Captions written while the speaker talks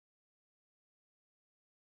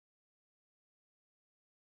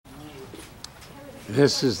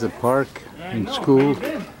This is the park and school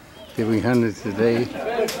that we hunted today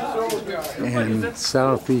in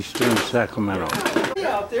southeastern Sacramento.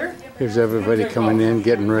 Here's everybody coming in,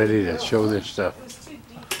 getting ready to show their stuff.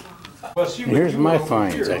 And here's my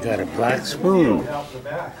finds. I got a black spoon,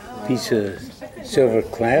 piece of silver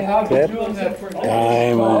clip, diamonds,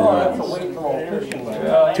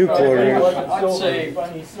 2 quarters,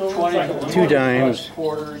 2 dimes,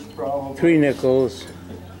 3 nickels,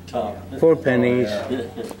 4 pennies,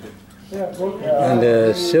 and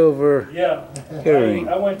a silver earring.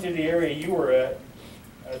 I went to the area you were at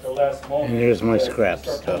the last moment. And here's my scrap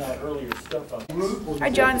stuff. Hi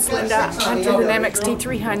John, it's Linda. Hunted an MXT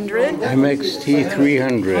 300. MXT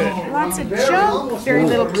 300. Lots of junk, very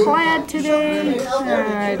little clad today.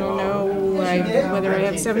 I don't know whether I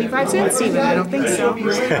have 75 cents even. I don't think so.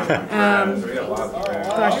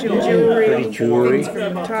 Costume jewelry. Pretty jewelry.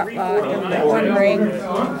 From top bottom, 1 ring.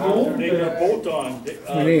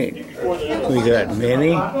 Neat. We got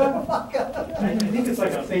many.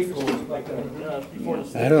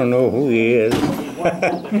 I don't know who he is.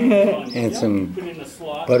 And some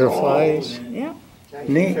butterflies. Yeah.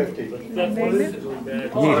 Neat. Looks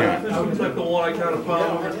like the one I kind of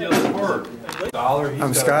found over at the other park.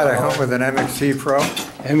 I'm Scott. I hunt with an MXT Pro.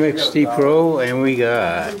 MXT Pro, and we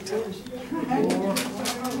got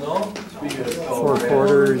 4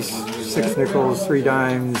 quarters, 6 nickels, 3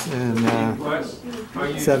 dimes, and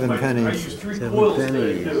 7 pennies. 7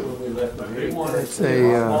 pennies. It's a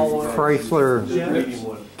Chrysler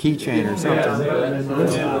keychain or something.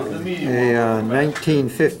 A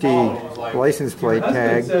 1950 license plate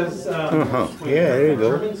tag. Yeah, there you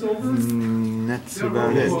go. That's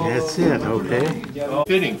about it. That's it, okay.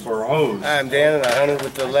 Fitting for a hose. I'm Dan and I hunted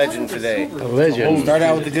with the Legend today. A legend. Start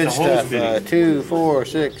out with the good stuff. 2, 4,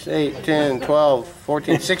 6, 8, 10, 12,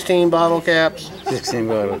 14, 16 bottle caps. 16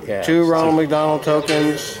 bottle caps. 2 Ronald McDonald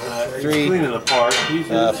tokens. 3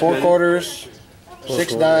 4 quarters.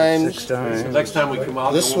 6 dimes. 6 dimes. Next time we come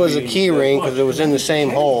out, This was a key ring because it was in the same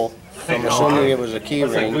hole. So I'm assuming it was a key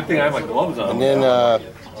ring. Good thing I have my gloves on. And then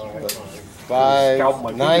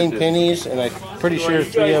 9 pennies, and I'm pretty sure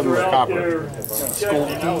 3 of them are copper.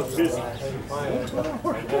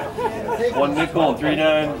 1 nickel and 3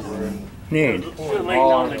 dimes. Neat.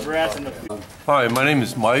 Hi, my name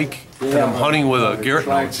is Mike, and I'm hunting with a Garrett.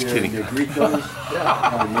 No, just kidding.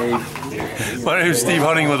 My name is Steve,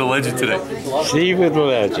 hunting with a Legend today. Steve with the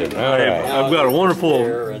legend. All right. I've got a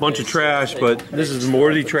wonderful bunch of trash, but this is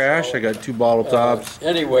Morty trash. I got 2 bottle tops.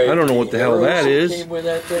 I don't know what the hell that is.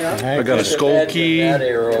 I got a skull key,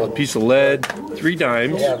 a piece of lead, 3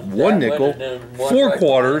 dimes, 1 nickel, 4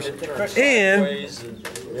 quarters, and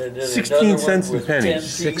 16 cents in pennies.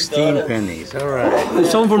 16 pennies. All right.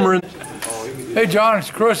 Some of them are in. Hey John, it's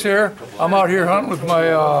Chris here. I'm out here hunting with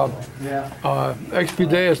my XP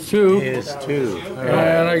Deus 2. Deus 2.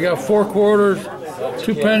 And I got 4 quarters,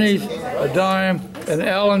 2 pennies, a dime, an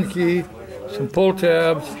Allen key, some pull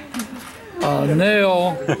tabs, a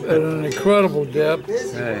nail at an incredible depth,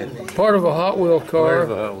 part of a Hot Wheel car,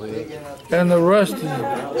 and the rest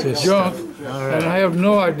is junk. And I have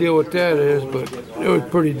no idea what that is, but it was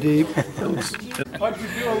pretty deep.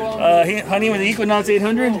 Hunting with the Equinox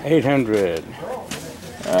 800? 800.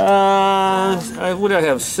 What do I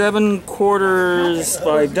have? 7 quarters,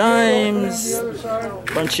 5 dimes,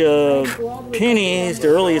 bunch of pennies. The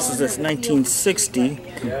earliest is 1960,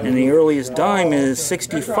 and the earliest dime is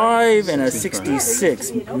 65 and a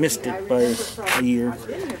 66. Missed it by a year.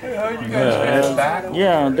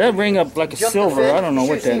 Yeah, that ring up like a silver. I don't know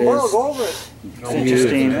what that is. It's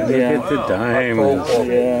interesting. Yeah. Look at the diamonds.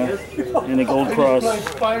 Yeah, and a gold cross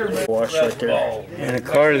wash right there. And a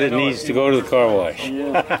car that needs to go to the car wash.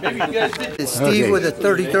 It's Steve with a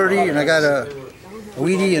 30-30, and I got a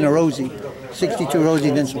Weedy and a Rosie. 62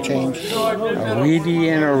 Rosie, then some change. A Weedy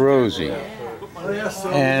and a Rosie.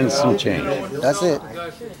 And some change. That's it.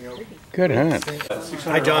 Good hunt.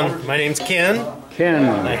 Hi John, my name's Ken. Ken.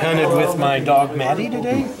 I hunted with my dog Maddie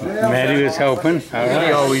today. Maddie was helping. All right.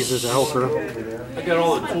 He always is a helper. I got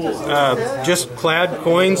all the tools. Just clad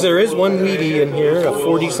coins. There is 1 Weedy in here, a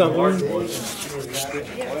 40-something.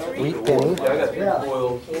 Wheat penny.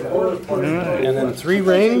 And then 3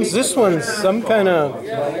 rings. This one's some kind of,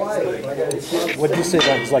 what did you say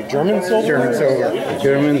that was, like German silver? German silver.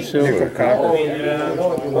 German silver. Copper.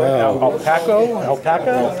 Wow. Alpaca?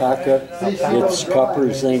 Alpaca. It's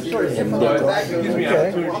copper, zinc, and nickel.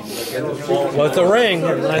 Okay. Well, it's a ring.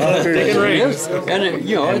 I'm digging rings. And it,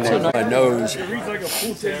 you know, it's a nice nose.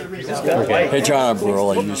 Hey John,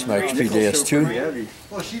 Burl, I use my XP Deus 2.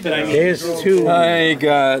 Deus 2. I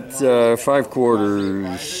got 5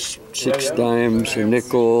 quarters, 6 dimes, a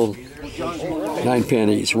nickel, 9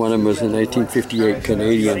 pennies. One of them was a 1958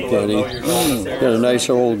 Canadian penny. Got a nice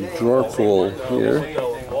old drawer pull here.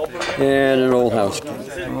 And an old house key.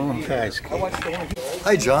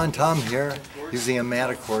 Hi John, Tom here. Using a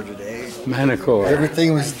Manticore today. Manticore.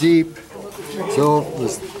 Everything was deep. So it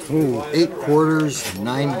was 8 quarters,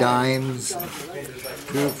 9 dimes,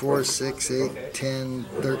 2, 4, 6, 8, 10,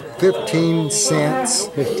 13, 15 cents.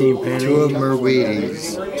 15 pennies. 2 of them are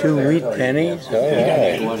Wheaties. 2 wheat pennies? All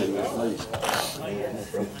right.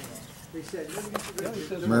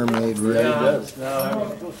 Mermaid red.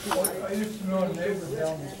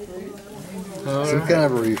 Some kind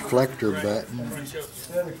of a reflector button.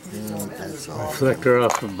 Yeah, that's all. Reflector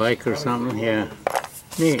off a bike or something? Yeah.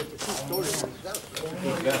 Neat.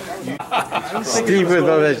 Steve with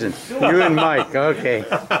the legend. You and Mike, okay.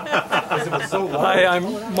 Hi,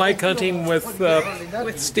 I'm Mike hunting with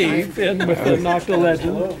Steve and with the Nocta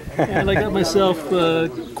Legend. And I got myself a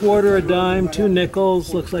quarter, a dime, 2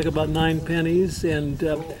 nickels, looks like about 9 pennies, and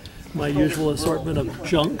my usual assortment of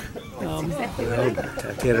junk.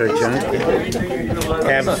 Get our junk.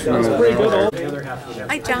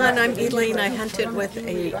 Hi John, I'm Elaine. I hunted with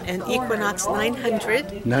an Equinox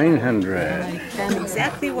 900. 900. I found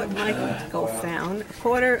exactly what Michael found. A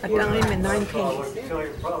quarter, a dime, and 9 pennies.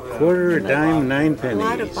 Quarter, a dime, 9 A pennies.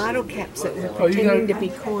 lot of bottle caps that were pretending to be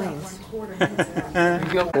coins.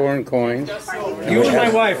 Foreign coins. You and my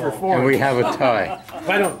wife are foreign. And we have a tie.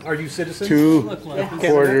 I don't. Are you citizens? 2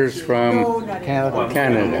 quarters from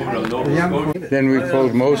Canada. Then we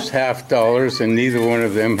pulled most half dollars, and neither one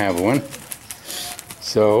of them have one.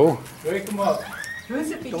 So,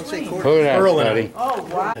 Who's it between? pull it out, Scotty.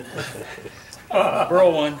 Oh, wow.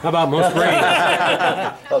 Burl one. How about most rings?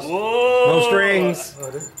 Most rings.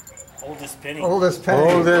 Oldest penny. Oldest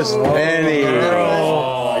penny. Oldest penny. I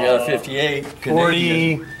got a 58.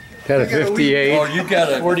 40. Got a 58. Oh, you got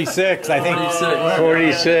a 46, I think.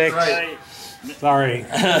 46. Right. Sorry.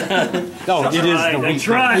 No, it is the week.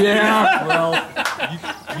 Yeah, well,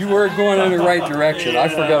 you were going in the right direction. I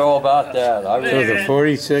forgot all about that. So the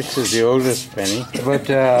 46 is the oldest penny. But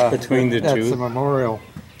between the that's two. a memorial.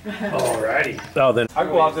 Alrighty. Oh, then I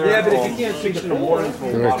go out there. Yeah, but if you can't fix it in the morning.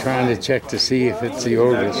 We're trying to check to see if it's the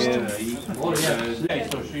oldest.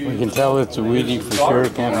 We can tell it's a Wheatie for sure.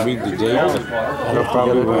 Can't read the date. It'll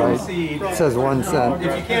probably be. It says 1 cent.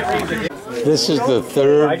 This is the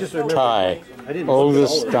 3rd tie.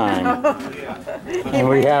 Oldest dime. And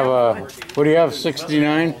we have a, what do you have,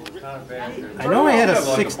 69? I know I had a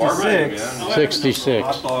 66.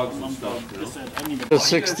 66. A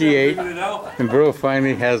 68. And Burl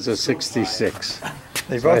finally has a 66.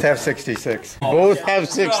 They both have 66. Both have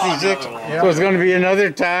 66? So it's going to be another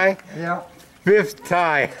tie? Yeah. 5th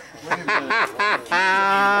tie.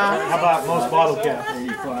 How about most bottle caps?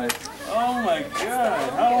 85. Oh my God!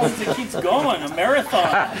 How long it keeps going? A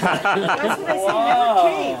marathon.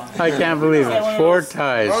 Wow. I can't believe it. 4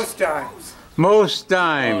 ties. Most times. Most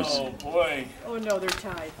dimes. Oh boy. Oh no, they're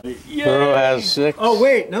tied. Burl has 6. Oh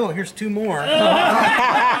wait, no, here's 2 more. 4 is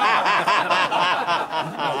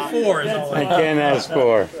all. And Ken has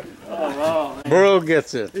 4. Burl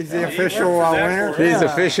gets it. He's the official winner? He's the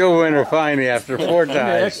official winner finally after 4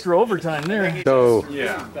 ties. Extra overtime there. So,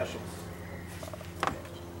 Yeah.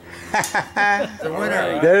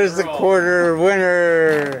 there's the quarter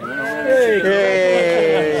winner.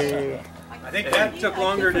 Yay! I think that took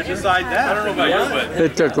longer to decide that. I don't know about you, but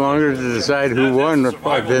It took longer to decide who won than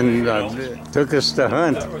took us to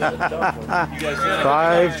hunt.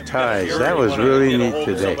 5 ties. That was really neat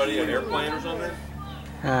today.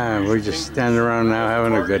 We're just standing around now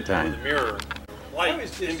having a good time.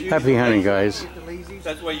 Happy hunting, guys.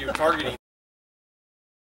 that's why you're targeting.